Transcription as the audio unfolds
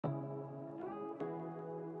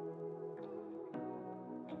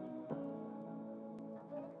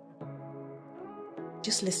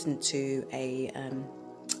just listened to a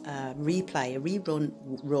rerun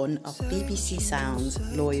of BBC Sounds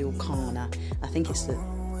Loyal Corner. I think it's the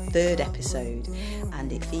 3rd episode,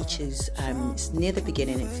 and it features it's near the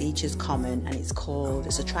beginning. It features Common, and it's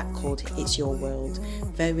a track called It's Your World.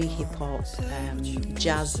 Very hip hop,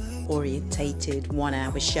 jazz orientated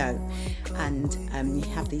 1-hour show, and you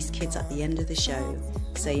have these kids at the end of the show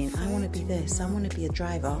saying, I want to be this, I want to be a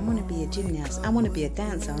driver, I want to be a gymnast, I want to be a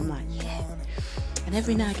dancer. I'm like, yeah. And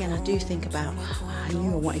every now and again I do think about, I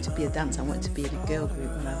knew I wanted to be a dancer. I wanted to be in a girl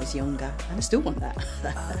group when I was younger, and I still want that.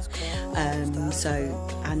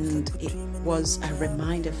 And it was a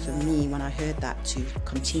reminder for me when I heard that to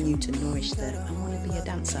continue to nourish I want to be a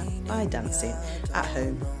dancer by dancing at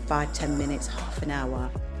home, 5-10 minutes, half an hour,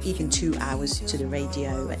 even 2 hours to the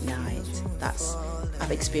radio at night.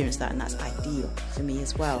 I've experienced that, and that's ideal for me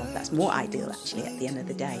as well. That's more ideal actually at the end of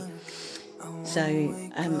the day. So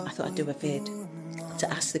I thought I'd do a vid to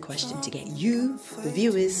ask the question, to get you, the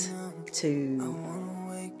viewers, to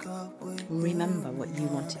remember what you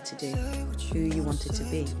wanted to do, who you wanted to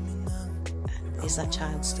be. Is that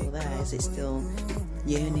child still there? Is it still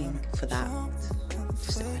yearning for that?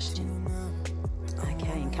 Just a question.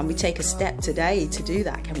 Okay, and can we take a step today to do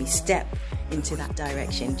that? Can we step into that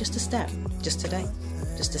direction? Just a step, just today,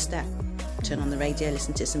 just a step. Turn on the radio,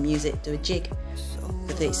 listen to some music, do a jig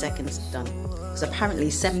for 30 seconds, done. Because apparently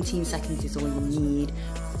 17 seconds is all you need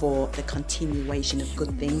for the continuation of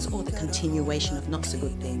good things, or the continuation of not so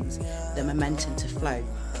good things, the momentum to flow.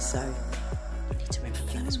 So I need to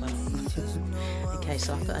remember that as well. Okay,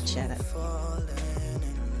 so I thought I'd share that for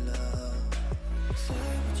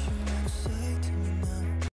you.